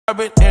I've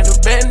been in the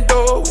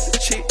bando with the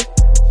chick.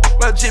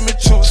 My Jimmy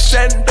Choo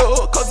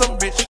Sando, cause I'm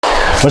rich.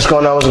 What's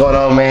going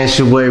on, man? It's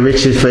your boy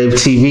Richard Fave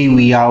TV.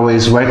 We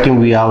always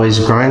working, we always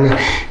grinding.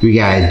 We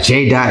got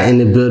J.Dot in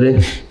the building,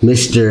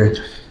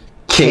 Mr.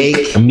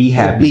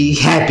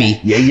 Cakemehappy.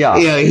 Yeah,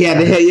 he had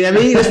the head, you know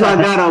what I mean? That's my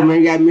guy, man.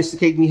 We got Mr.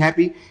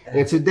 Cakemehappy.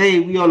 And today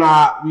we on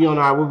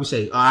our what we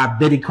say, our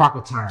Betty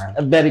Crocker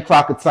time. Betty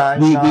Crocker time.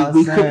 We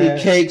cooking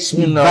cakes,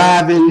 we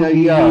vibing,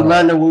 we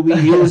learning what we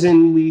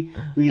using, we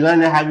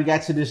learning how we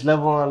got to this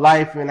level in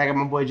life. And I got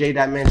my boy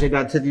J.Dot, man.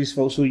 J.Dot, tell these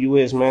folks who you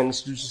is, man.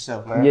 Introduce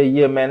yourself, man.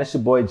 Yeah, man. It's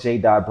your boy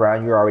J.Dot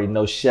Brown. You already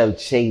know Chef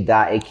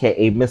J.Dot,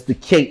 aka Mr.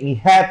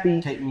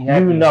 Cakemehappy.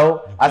 You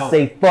know, I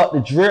say fuck the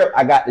drip.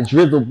 I got the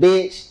drizzle,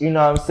 bitch. You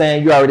know what I'm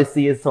saying? You already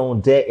see it's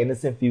on deck and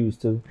it's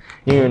infused too.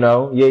 You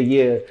know,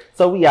 yeah.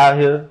 So we out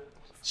here.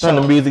 Turn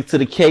the music to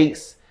the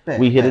cakes.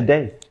 We here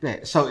today.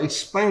 So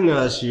explain to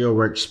us your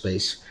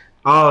workspace.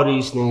 All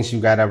these things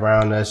you got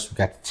around us. We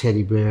got the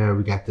teddy bear.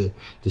 We got the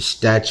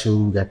statue.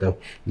 We got the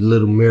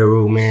little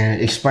mirror,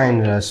 man.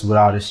 Explain to us what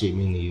all this shit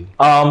mean to you.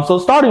 So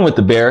starting with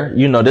the bear,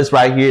 you know, this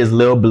right here is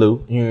Lil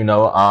Blue. You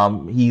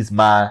know, he's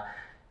my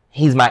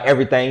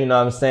everything. You know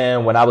what I'm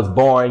saying? When I was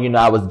born, you know,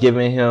 I was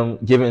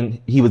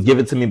he was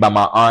given to me by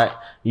my aunt.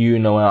 You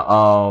know,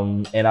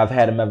 and I've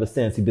had him ever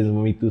since. He's been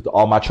with me through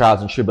all my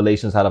trials and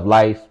tribulations out of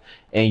life.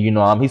 And, you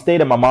know, he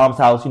stayed at my mom's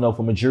house, you know,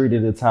 for majority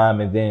of the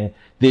time. And then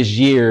this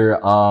year,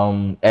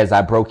 as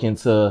I broke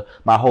into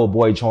my whole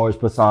boy George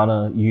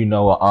persona, you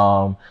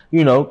know,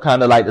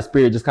 kind of like the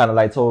spirit just kind of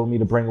like told me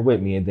to bring it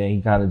with me. And then he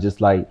kind of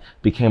just like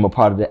became a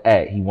part of the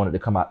act. He wanted to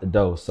come out the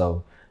door.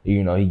 So,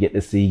 you know, you get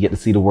to see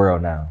the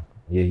world now.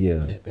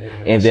 Yeah.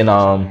 And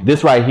then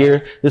this right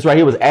here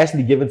was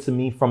actually given to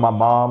me from my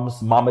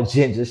mom's Mama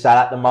Ginger. Shout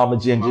out to Mama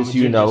Ginger.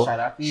 You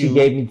know, she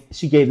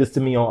gave this to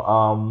me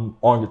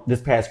on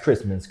this past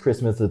Christmas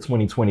of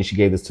 2020. She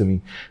gave this to me.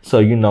 So,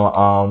 you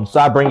know, so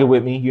I bring it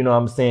with me, you know what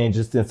I'm saying,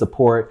 just in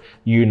support,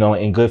 you know,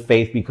 in good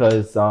faith,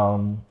 because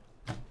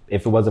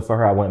if it wasn't for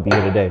her, I wouldn't be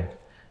here today.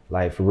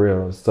 Like, for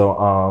real.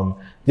 So,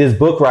 this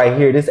book right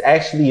here, this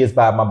actually is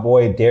by my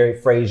boy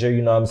Derek Frazier,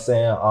 you know what I'm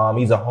saying?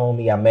 He's a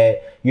homie I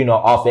met, you know,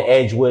 off of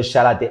Edgewood.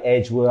 Shout out to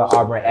Edgewood,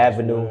 Auburn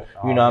Avenue,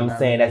 you know what I'm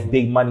saying? That's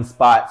big money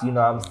spots, you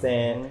know what I'm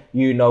saying?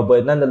 You know,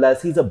 but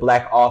nonetheless, he's a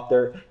black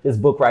author. This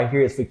book right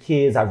here is for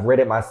kids. I've read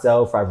it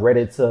myself. I've read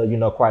it to, you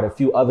know, quite a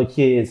few other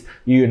kids,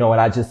 you know, and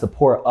I just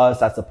support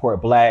us. I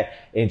support black,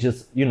 and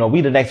just, you know,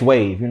 we the next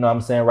wave, you know what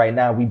I'm saying? Right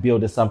now, we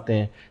building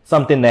something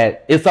that's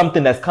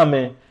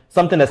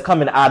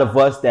coming out of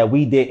us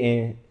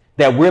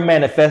that we're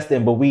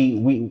manifesting, but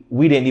we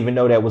didn't even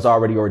know that was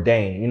already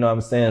ordained. You know what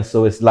I'm saying?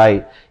 So it's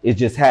like, it's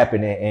just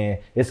happening, and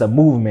it's a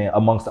movement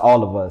amongst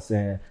all of us,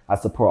 and I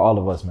support all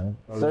of us, man.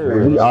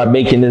 We are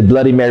making this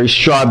Bloody Mary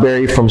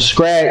strawberry from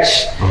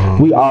scratch.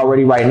 We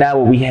already, right now,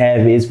 what we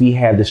have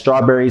the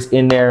strawberries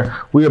in there.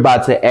 We're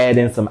about to add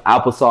in some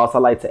applesauce. I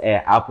like to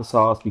add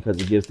applesauce because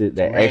it gives it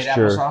that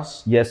extra.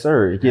 Applesauce? Yes,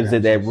 sir. It gives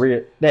it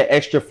that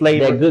extra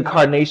flavor. That good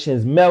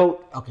carnations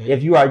melt. Okay.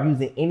 If you are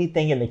using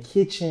anything in the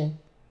kitchen,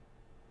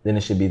 then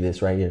it should be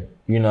this right here.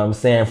 You know what I'm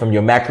saying? From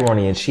your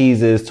macaroni and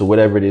cheeses to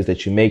whatever it is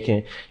that you're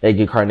making, that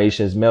good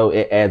carnations melt.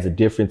 It adds a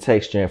different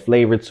texture and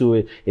flavor to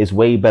it. It's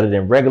way better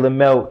than regular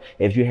milk.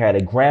 If you had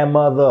a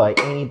grandmother or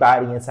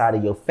anybody inside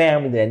of your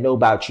family that know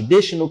about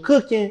traditional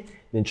cooking,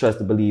 then trust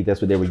to believe that's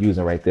what they were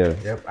using right there.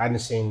 Yep, I done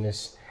seen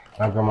this.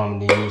 My grandmama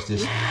didn't use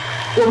this.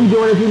 What we're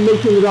doing is we're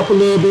mixing it up a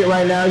little bit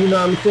right now, you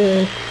know what I'm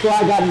saying? So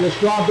I got in the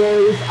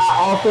strawberries. I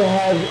also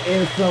have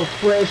in some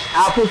fresh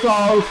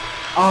applesauce.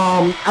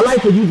 I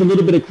like to use a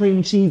little bit of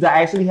cream cheese.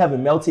 I actually have it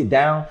melted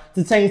down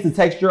to change the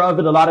texture of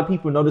it. A lot of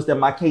people notice that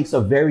my cakes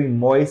are very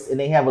moist, and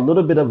they have a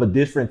little bit of a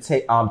different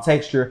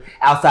texture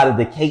outside of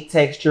the cake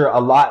texture. A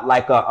lot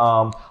like a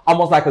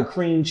almost like a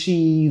cream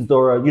cheese,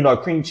 or you know, a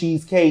cream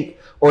cheese cake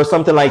or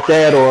something like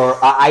that, or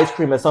ice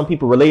cream that some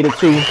people relate it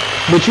to.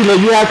 But you know,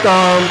 you have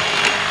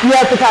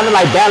to kind of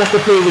like balance the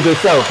flavors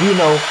yourself. You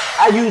know,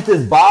 I use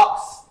this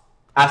box.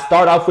 I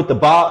start off with the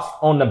box.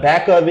 On the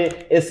back of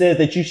it, it says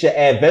that you should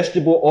add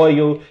vegetable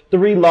oil,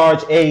 3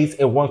 large eggs,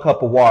 and 1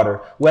 cup of water.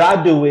 What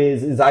I do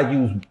is I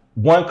use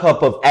 1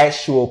 cup of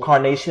actual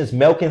carnations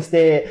milk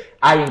instead.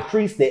 I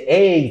increase the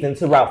eggs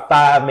into about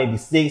 5, maybe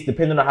 6,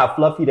 depending on how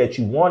fluffy that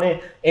you want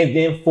it. And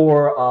then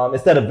for,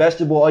 instead of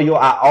vegetable oil,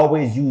 I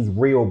always use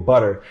real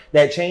butter.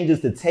 That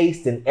changes the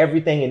taste and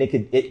everything.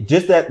 And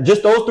just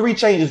those 3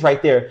 changes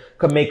right there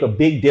could make a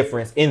big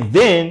difference. And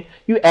then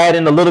you add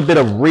in a little bit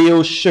of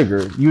real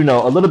sugar. You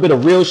know, a little bit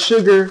of real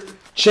sugar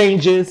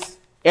changes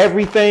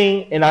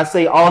everything. And I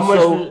say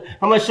also,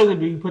 how much sugar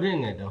do you put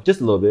in there though?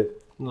 Just a little bit.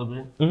 A little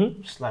bit.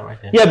 Mm-hmm. Just like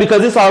right there. Yeah,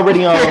 because it's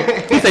already on.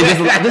 You say just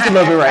a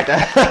little bit right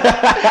there.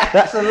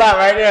 That's a lot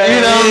right there.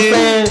 You know what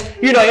I'm saying?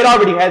 You know, it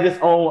already has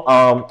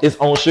its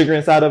own sugar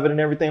inside of it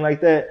and everything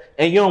like that.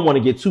 And you don't want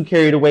to get too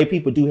carried away.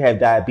 People do have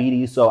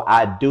diabetes, so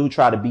I do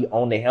try to be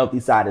on the healthy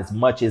side as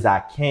much as I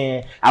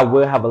can. I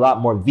will have a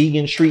lot more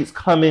vegan treats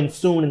coming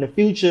soon in the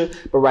future,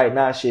 but right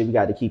now, shit, we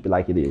got to keep it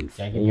like it is.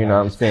 You know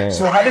what I'm saying?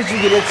 So how did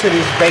you get into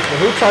this baking?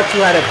 Who taught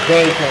you how to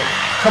bake and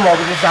come up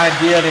with this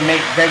idea to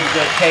make very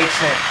good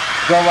cakes and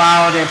go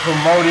out and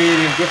promote it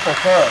in different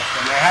clubs?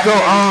 I mean, how did you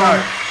get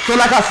started? So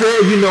like I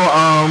said, you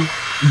know,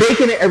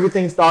 baking and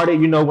everything started,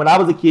 you know, when I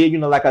was a kid, you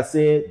know, like I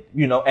said,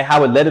 you know, and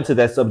how it led into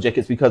that subject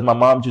is because my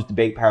mom used to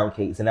bake pound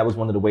cakes, and that was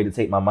one of the ways to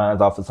take my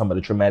mind off of some of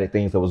the traumatic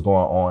things that was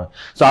going on.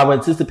 So I would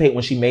anticipate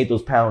when she made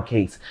those pound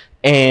cakes.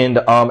 And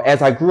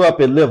as I grew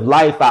up and lived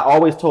life, I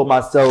always told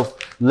myself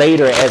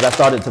later, as I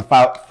started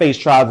to face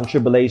trials and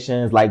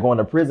tribulations, like going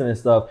to prison and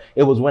stuff,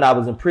 it was when I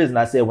was in prison,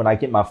 I said, when I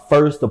get my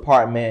first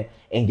apartment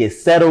and get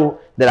settled,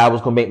 that I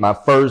was going to make my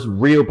first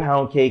real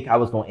pound cake. I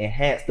was going to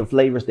enhance the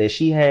flavors that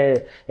she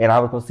had, and I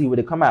was going to see what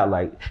it come out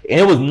like. And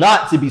it was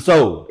not to be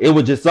sold. It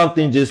was just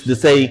something just to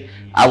say,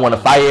 I want a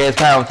fire-ass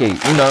pound cake.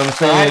 You know what I'm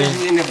saying? How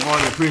did you end up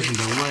going to prison,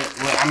 though?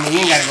 What, I mean, you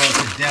ain't got to go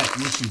into depth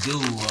what you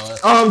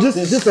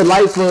do. Just a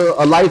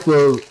life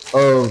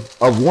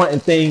of wanting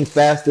things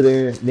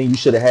faster than you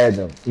should have had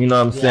them. You know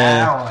what I'm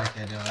saying? I don't like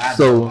that, though. I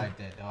don't like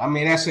that, though. I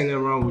mean, that's nothing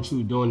wrong with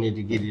you doing it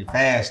to get it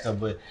faster,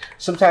 but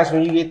sometimes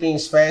when you get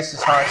things fast,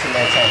 it's hard to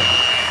maintain.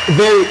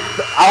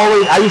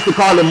 I used to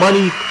call it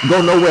money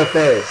go nowhere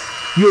fast.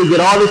 You'll get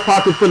all this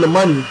pocket full of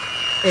money,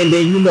 and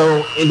then you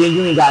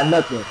ain't got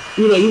nothing.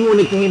 You know, even when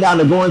it came down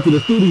to going to the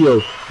studio,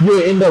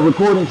 you'll end up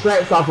recording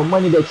tracks off of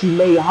money that you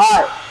made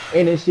hot.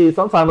 And then shit,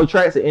 sometimes the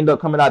tracks that end up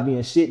coming out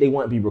being shit, they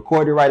wouldn't be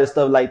recorded right and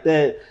stuff like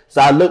that. So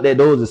I looked at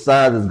those as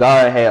signs as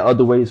God had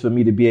other ways for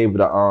me to be able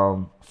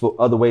to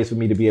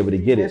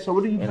get it. So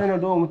what do you plan on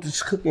doing with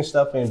this cooking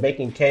stuff and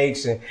baking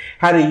cakes, and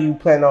how do you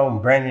plan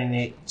on branding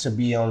it to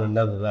be on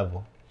another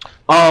level?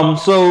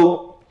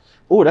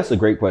 That's a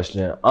great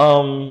question.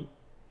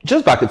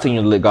 Just by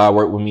continuing to let God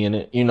work with me in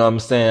it. You know what I'm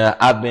saying?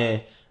 I've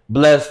been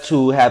blessed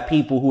to have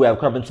people who have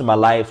come into my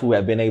life who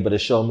have been able to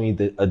show me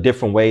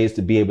different ways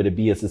to be able to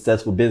be a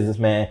successful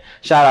businessman.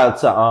 Shout out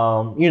to,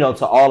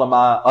 to all of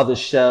my other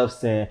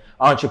chefs and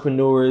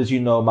entrepreneurs, you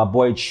know, my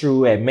boy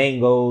True at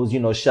Mangoes, you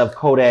know, Chef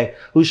Kodak,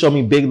 who showed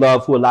me big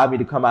love, who allowed me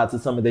to come out to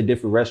some of their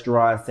different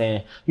restaurants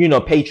and, you know,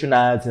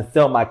 patronize and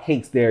sell my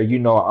cakes there. You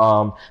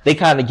know, they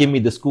kind of give me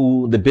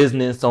the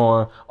business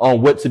on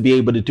what to be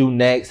able to do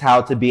next,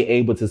 how to be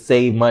able to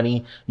save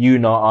money. You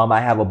know, I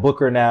have a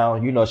booker now,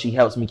 you know, she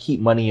helps me keep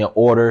money in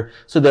order.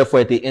 So therefore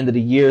at the end of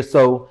the year,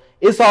 so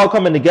it's all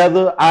coming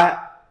together.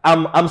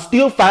 I'm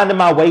still finding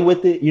my way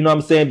with it, you know what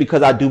I'm saying?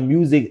 Because I do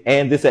music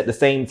and this at the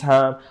same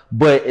time,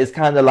 but it's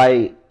kind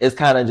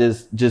of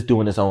just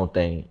doing its own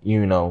thing,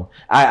 you know.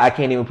 I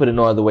can't even put it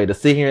no other way. To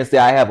sit here and say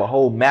I have a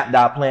whole mapped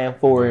out plan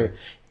for it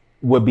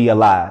would be a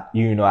lie.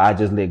 You know, I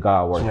just let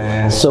God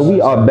work. So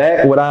we are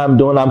back. What I'm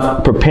doing,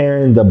 I'm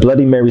preparing the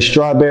Bloody Mary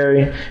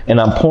strawberry,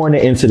 and I'm pouring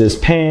it into this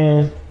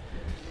pan,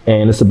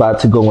 and it's about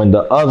to go in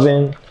the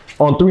oven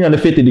on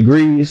 350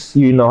 degrees.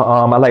 You know,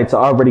 I like to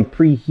already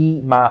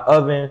preheat my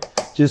oven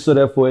just so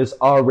therefore it's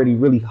already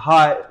really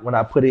hot when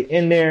I put it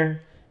in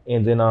there.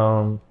 And then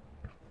we're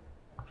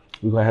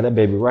gonna have that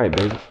baby right,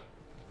 baby.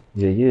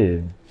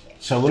 Yeah.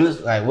 So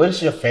what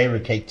is your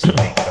favorite cake to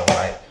make though?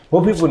 Like,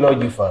 what people know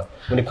you for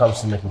when it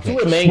comes to making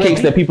cakes? Two main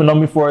cakes that people know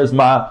me for is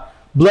my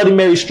Bloody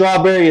Mary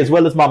strawberry as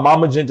well as my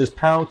Mama Ginger's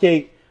pound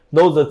cake.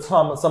 Those are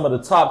some of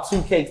the top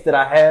two cakes that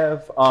I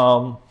have.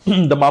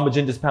 The Mama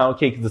Ginger's pound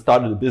cake is the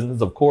start of the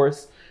business, of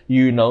course.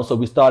 You know, so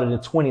we started in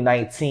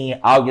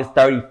 2019, August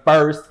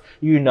 31st.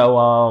 You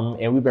know,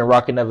 and we've been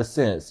rocking ever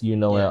since. You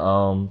know,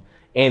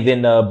 yeah. And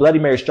then Bloody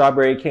Mary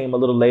strawberry came a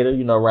little later.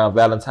 You know, around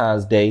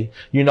Valentine's Day.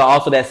 You know,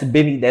 also that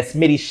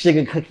Smitty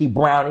sugar cookie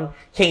brownie.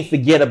 Can't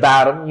forget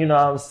about them. You know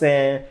what I'm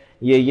saying?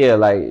 Yeah,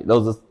 like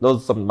those are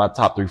some of my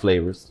top three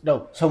flavors.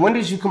 No. So when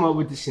did you come up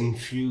with this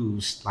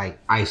infused like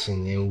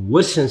icing, and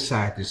what's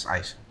inside this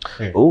icing?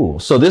 Oh,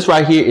 so this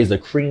right here is a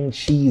cream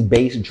cheese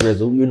based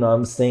drizzle. You know what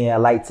I'm saying? I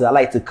like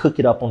to cook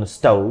it up on the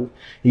stove.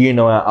 You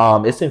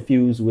know, it's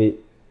infused with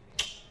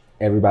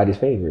everybody's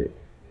favorite.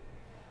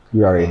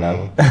 You already know. You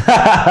know what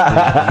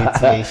I'm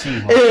saying?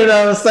 You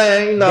know what I'm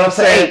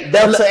saying?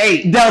 Delta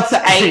 8.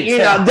 You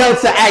know,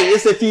 Delta 8.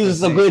 It's infused with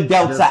some good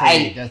Delta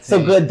 8.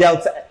 Some good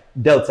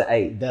Delta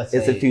 8.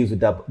 It's infused with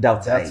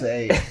Delta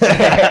 8.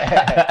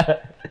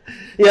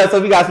 Yeah,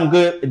 so we got some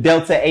good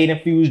Delta 8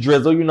 infused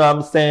drizzle, you know what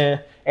I'm saying?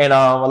 And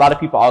a lot of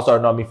people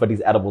also know me for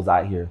these edibles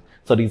out here.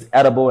 So these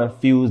edible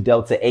infused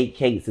Delta 8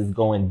 cakes is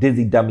going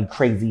dizzy dummy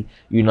crazy,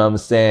 you know what I'm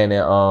saying?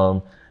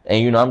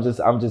 And you know,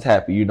 I'm just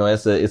happy, you know,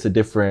 it's a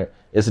different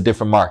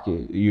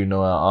market, you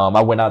know.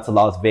 I went out to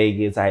Las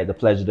Vegas. I had the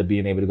pleasure of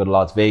being able to go to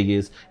Las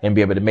Vegas and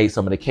be able to make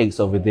some of the cakes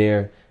over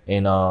there.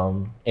 And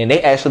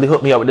they actually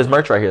hooked me up with this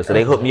merch right here. So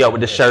they hooked me up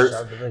with the shirts.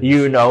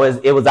 You know,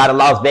 it was out of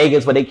Las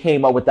Vegas where they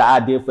came up with the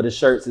idea for the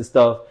shirts and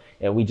stuff.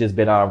 and we just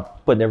been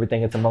putting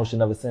everything into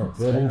motion ever since.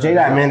 Well,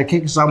 J.Dot, man, the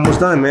cake is almost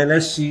done, man.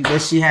 Let's see how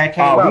it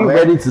came out, we man.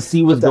 ready to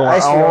see what's going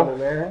on. It,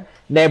 man.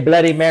 That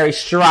Bloody Mary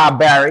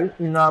strawberry,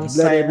 you know what I'm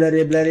saying?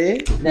 Bloody.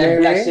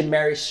 That Bloody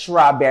Mary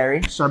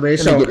strawberry. Strawberry.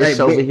 Let me get this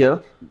over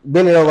here.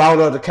 Bend it over. I don't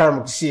know if the camera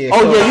can see it.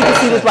 Oh yeah, you can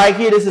see this right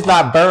here. This is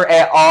not burnt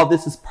at all.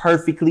 This is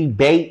perfectly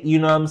baked. You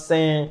know what I'm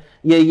saying?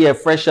 Yeah,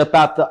 fresh up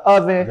out the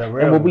oven.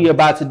 And what we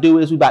about to do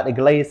is we about to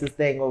glaze this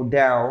thing go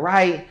down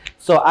right.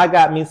 So I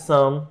got me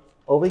some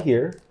over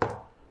here. You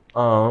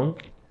want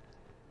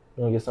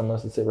to get something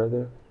else to sit right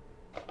there?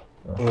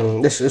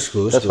 This is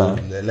cool. That's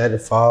fine. Let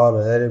it fall,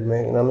 let it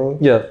make, you know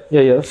what I mean?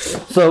 Yeah.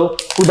 So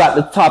we about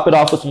to top it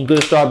off with some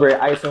good strawberry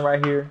icing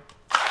right here.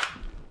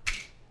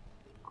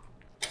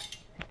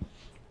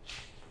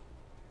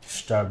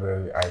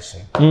 Strawberry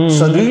icing.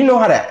 So do you know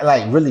how to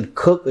like really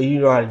cook, or you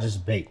know how to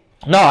just bake?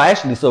 No,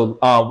 actually,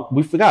 so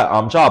we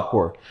forgot Job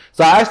Corps.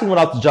 So I actually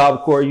went out to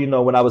Job Corps, you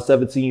know, when I was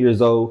 17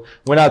 years old.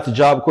 Went out to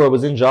Job Corps,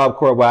 was in Job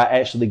Corps where I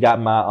actually got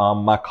my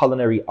my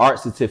culinary art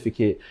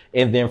certificate,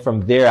 and then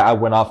from there I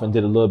went off and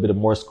did a little bit of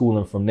more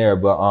schooling from there.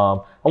 But I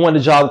went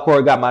to Job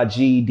Corps, got my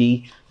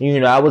GED. You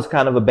know, I was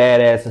kind of a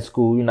badass in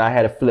school. You know, I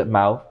had a flip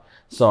mouth.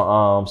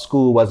 So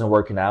school wasn't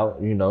working out.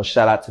 You know,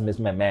 shout out to Miss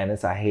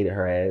McManus. I hated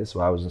her ass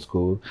while I was in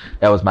school.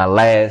 That was my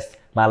last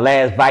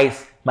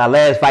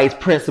vice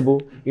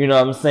principal, you know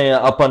what I'm saying,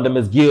 up under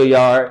Miss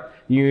Gilliard,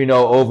 you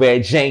know, over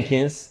at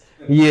Jenkins.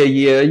 Yeah,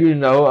 you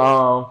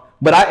know.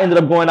 But I ended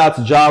up going out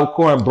to Job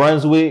Corps in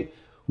Brunswick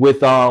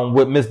with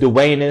Miss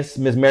Duenas.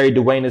 Miss Mary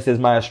Duenas is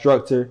my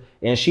instructor,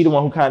 and she the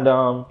one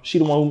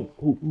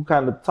who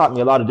kind of taught me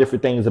a lot of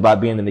different things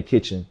about being in the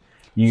kitchen.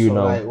 You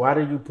know, like, why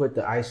do you put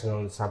the icing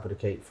on the top of the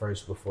cake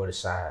first before the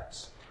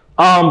sides?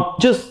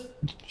 Just.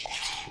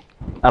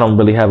 I don't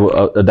really have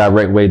a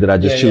direct way that I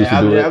just choose to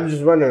do it. I'm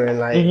just wondering,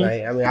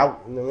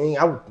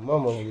 my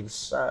mama would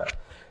decide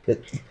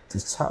that the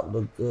top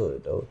look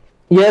good though.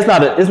 Yeah,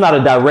 it's not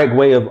a direct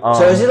way of.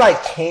 So is it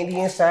like candy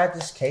inside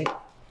this cake?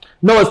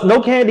 No, it's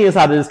no candy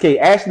inside of this cake.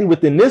 Actually,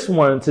 within this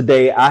one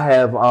today, I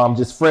have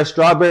just fresh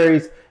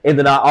strawberries, and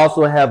then I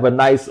also have a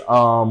nice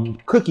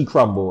cookie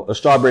crumble, a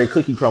strawberry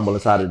cookie crumble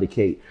inside of the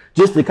cake,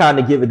 just to kind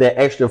of give it that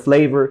extra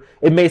flavor.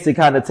 It makes it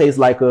kind of taste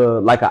like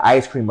a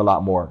ice cream a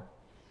lot more.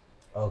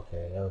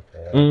 Okay.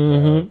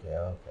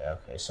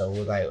 So,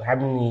 like, how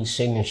many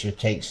signature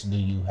cakes do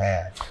you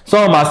have?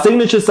 So on my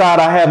signature side,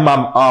 I have my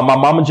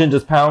Mama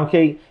Ginger's pound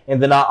cake,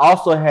 and then I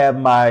also have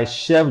my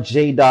Chef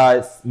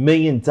J.Dot's $1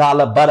 million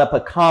butter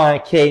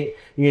pecan cake.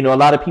 You know, a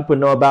lot of people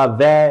know about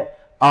that.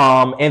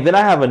 And then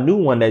I have a new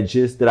one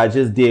that I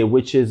just did,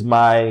 which is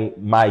my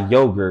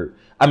yogurt.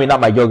 I mean,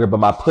 not my yogurt, but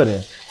my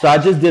pudding. So I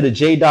just did a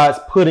J.Dot's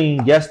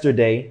pudding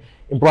yesterday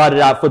and brought it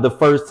out for the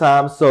first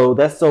time. So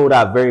that sold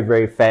out very,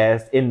 very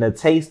fast. And the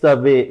taste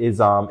of it is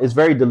it's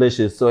very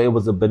delicious. So it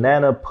was a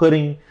banana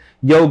pudding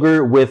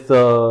yogurt with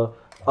a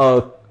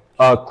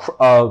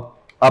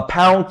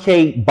pound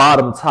cake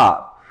bottom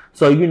top.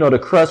 So, you know, the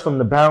crust from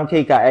the pound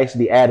cake, I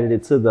actually added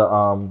it to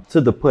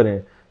the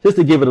pudding just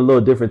to give it a little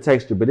different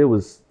texture. But it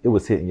was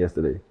hitting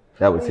yesterday.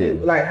 That was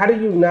hitting. Like, how do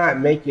you not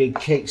make your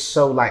cake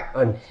so like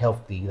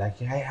unhealthy? Like,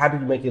 how do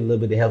you make it a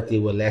little bit healthier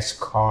with less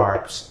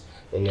carbs?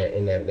 In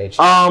that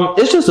nature.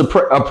 It's just a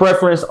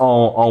preference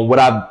on what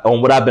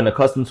I've been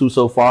accustomed to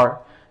so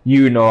far.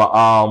 You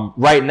know,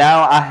 right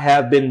now I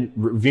have been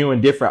reviewing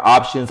different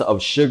options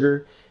of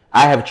sugar.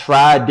 I have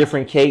tried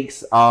different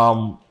cakes,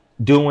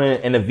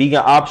 doing in a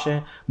vegan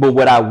option, but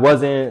what I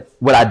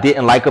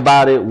didn't like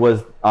about it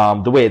was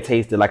the way it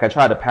tasted. Like I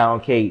tried a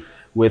pound cake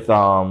with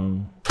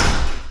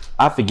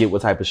I forget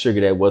what type of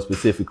sugar that was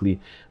specifically,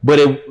 but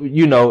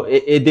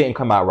it didn't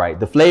come out right.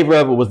 The flavor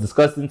of it was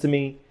disgusting to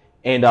me.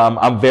 And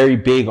I'm very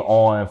big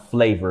on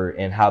flavor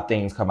and how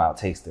things come out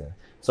tasting.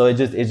 So it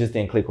just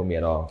didn't click with me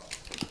at all.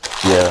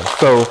 Yeah.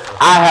 So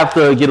I have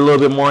to get a little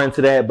bit more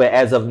into that. But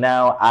as of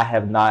now, I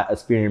have not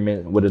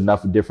experimented with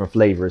enough different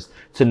flavors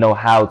to know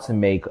how to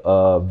make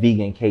a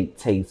vegan cake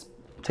taste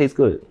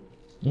good.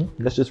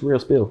 That's just real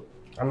spill.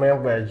 I mean,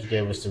 I'm glad you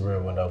gave us the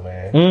real one though,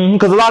 man.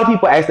 Because a lot of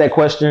people ask that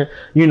question.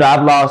 You know,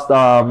 I've lost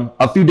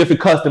a few different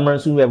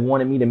customers who have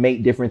wanted me to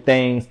make different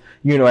things,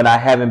 you know, and I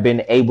haven't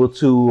been able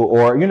to,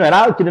 or, you know, and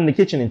I'll get in the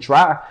kitchen and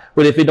try,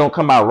 but if it don't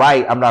come out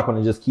right, I'm not going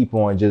to just keep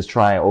on just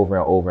trying over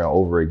and over and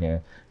over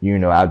again. You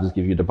know, I'll just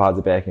give you a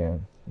deposit back,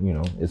 and, you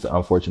know, it's an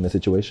unfortunate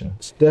situation.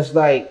 Does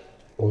like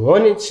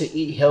wanting to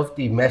eat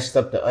healthy messed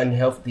up the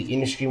unhealthy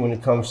industry when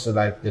it comes to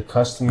like the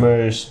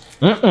customers?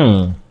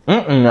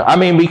 I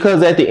mean,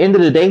 because at the end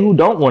of the day, who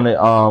don't want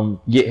to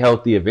get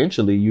healthy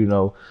eventually, you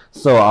know?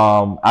 So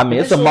I mean,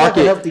 it's a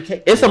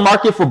market. It's a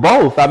market for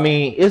both. I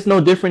mean, it's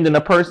no different than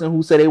a person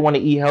who say they want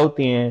to eat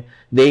healthy and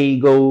they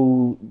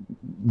go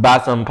buy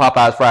some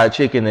Popeyes fried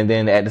chicken, and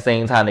then at the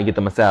same time they get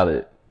them a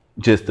salad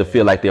just to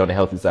feel like they're on the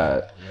healthy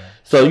side.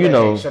 So you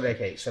know, show that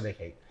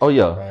cake. Oh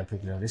yeah. Man,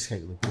 pick it up. This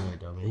cake look good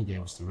though, man. He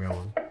gave us the real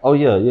one. Oh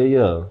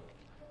yeah.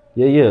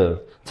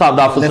 Topped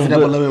off with lift some it up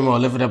good. a little bit more.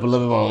 Lift it up a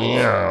little bit more.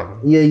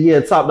 Yeah.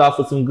 Topped off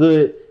with some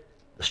good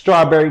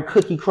strawberry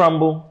cookie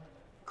crumble,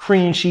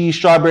 cream cheese,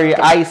 strawberry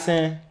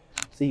icing.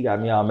 See, you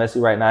got me all messy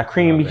right now.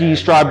 Creamy cheese,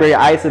 strawberry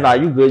icing. Nah,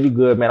 you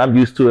good, man. I'm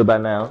used to it by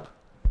now.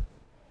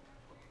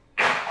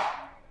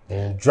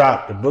 And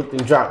dropped the book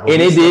and dropped.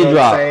 And it did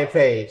drop. Same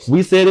page.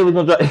 We said it was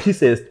gonna drop. He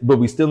says, but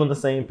we still on the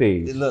same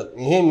page. Look,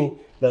 you hear me?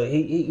 Look,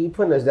 he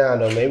putting us down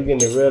though, man. We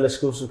getting the real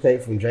exclusive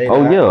cake from J.Dot.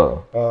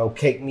 Oh yeah.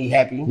 Cake me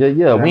happy. Yeah.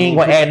 You know We ain't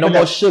gonna add no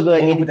more sugar.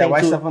 You put that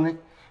white to stuff on it.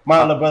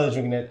 My little brother's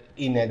drinking that,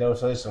 eating that though,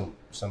 so it's some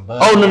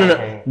butter. Oh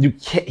no. You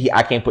can't.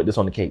 I can't put this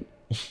on the cake.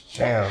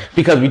 Damn.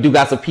 Because we do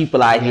got some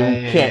people out here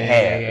who can't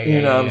have. You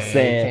know what I'm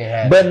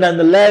saying? But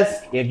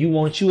nonetheless, if you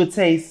want you a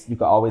taste, you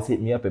can always hit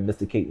me up at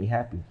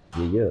Mr.Cakemehappy.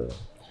 Yeah.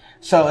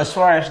 So as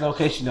far as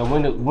location though,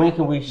 when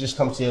can we just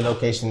come to your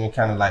location and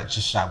kind of like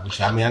just shop with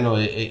you? I mean, I know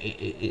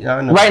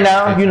Right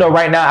now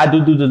I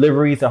do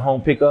deliveries and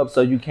home pickup, so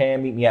you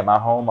can meet me at my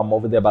home. I'm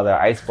over there by the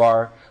Ice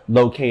Bar,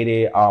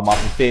 located off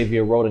of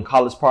Fairview Road in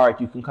College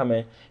Park. You can come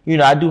in. You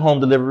know, I do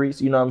home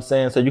deliveries. You know what I'm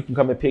saying? So you can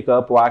come and pick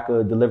up, or I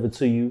could deliver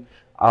to you.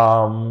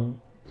 You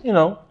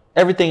know,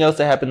 everything else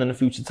that happened in the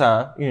future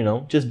time. You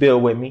know, just bear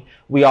with me.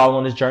 We all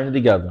on this journey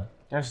together.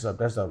 That's up,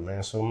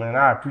 man. So, man,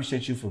 I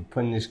appreciate you for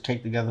putting this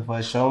cake together for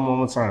us. Show them one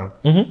more time.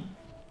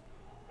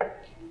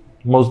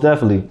 Most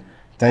definitely.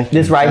 Thank you.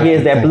 This right here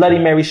is that Bloody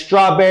Mary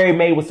strawberry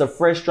made with some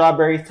fresh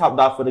strawberries, topped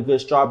off with a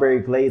good strawberry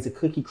glaze, a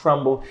cookie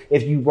crumble.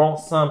 If you want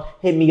some,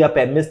 hit me up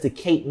at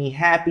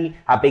Mr.Cakemehappy.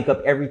 I bake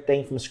up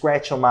everything from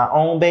scratch on my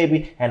own,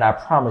 baby. And I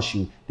promise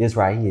you, this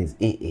right here is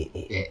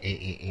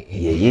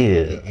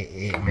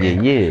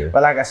Yeah.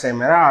 But like I said,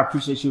 man, I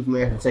appreciate you,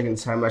 man, for taking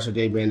the time out your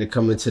day, man, to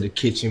come into the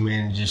kitchen,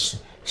 man, and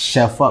just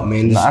chef up,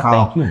 man. This is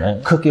called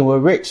Cooking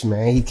with Rich,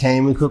 man. He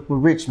came and cooked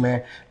with Rich,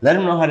 man. Let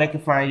them know how they can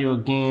find you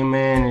again,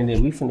 man, and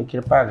then we finna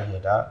get up out of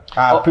here, dog.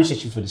 I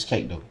appreciate you for this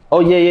cake, though. Oh,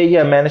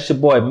 yeah, man. It's your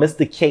boy,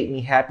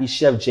 Mr.Cakemehappy,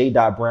 Chef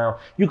J.Dot Brown.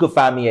 You can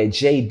find me at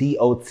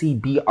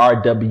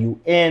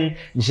JDOTBRWN,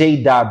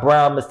 J.Dot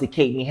Brown,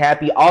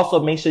 Mr.Cakemehappy.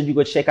 Also, make sure you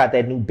go check out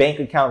that new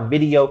bank account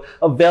video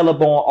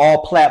available on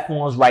all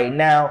platforms right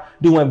now,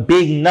 doing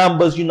big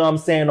numbers, you know what I'm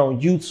saying, on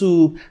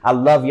YouTube. I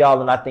love y'all,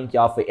 and I thank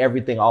y'all for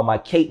everything, all my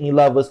Cake Me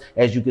lovers.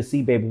 As you can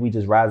see, baby, we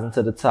just rising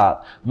to the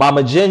top.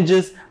 Mama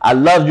Gingers, I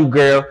love you,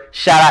 girl.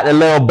 Shout out to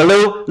Lil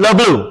Blue. Lil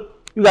Blue,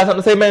 you got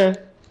something to say, man?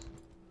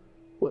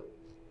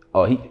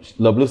 Oh,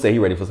 Lil Blue said he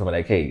ready for some of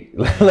that cake. He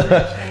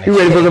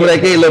ready for some of that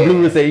cake. Lil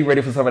Blue said he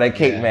ready for some of that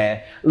cake,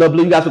 man. Lil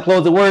Blue, you got some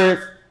closing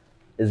words?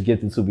 It's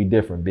getting to be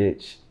different,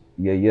 bitch.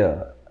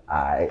 Yeah. All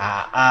right.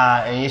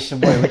 And it's your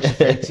boy,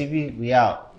 Richard TV. We out.